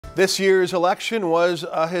This year's election was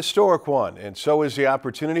a historic one, and so is the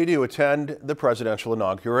opportunity to attend the presidential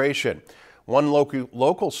inauguration. One lucky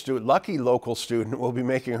local student will be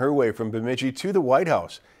making her way from Bemidji to the White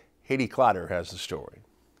House. Haiti Clotter has the story.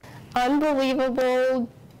 Unbelievable,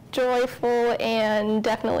 joyful, and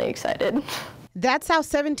definitely excited. That's how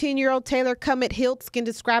 17-year-old Taylor Cummett Hiltz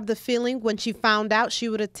described the feeling when she found out she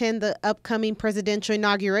would attend the upcoming presidential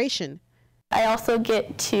inauguration. I also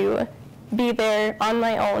get to be there on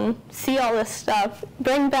my own, see all this stuff,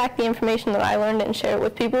 bring back the information that I learned and share it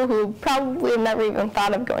with people who probably have never even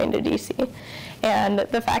thought of going to DC. And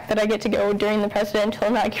the fact that I get to go during the presidential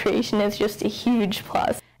inauguration is just a huge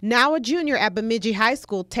plus. Now a junior at Bemidji High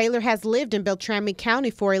School, Taylor has lived in Beltrami County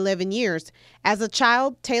for 11 years. As a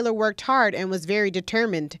child, Taylor worked hard and was very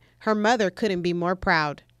determined. Her mother couldn't be more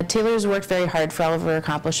proud. Taylor's worked very hard for all of her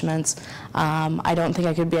accomplishments. I don't think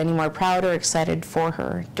I could be any more proud or excited for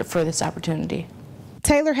her for this opportunity.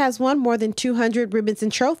 Taylor has won more than 200 ribbons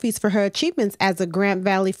and trophies for her achievements as a Grant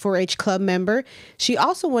Valley 4-H Club member. She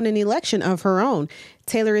also won an election of her own.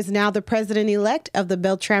 Taylor is now the president-elect of the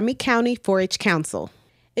Beltrami County 4-H Council.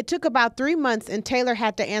 It took about 3 months, and Taylor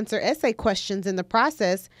had to answer essay questions in the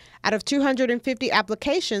process. Out of 250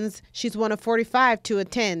 applications, she's one of 45 to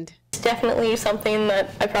attend. It's definitely something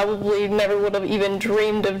that I probably never would have even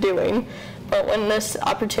dreamed of doing, but when this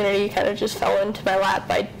opportunity kind of just fell into my lap,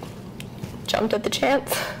 I jumped at the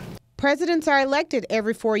chance. Presidents are elected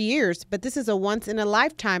every 4 years, but this is a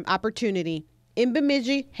once-in-a-lifetime opportunity. In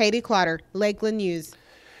Bemidji, Haiti Clotter, Lakeland News.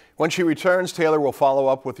 When she returns, Taylor will follow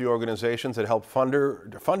up with the organizations that help fund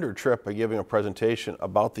her trip by giving a presentation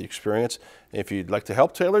about the experience. If you'd like to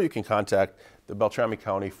help Taylor, you can contact the Beltrami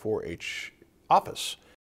County 4-H office.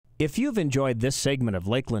 If you've enjoyed this segment of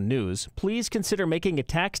Lakeland News, please consider making a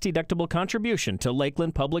tax-deductible contribution to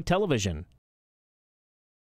Lakeland Public Television.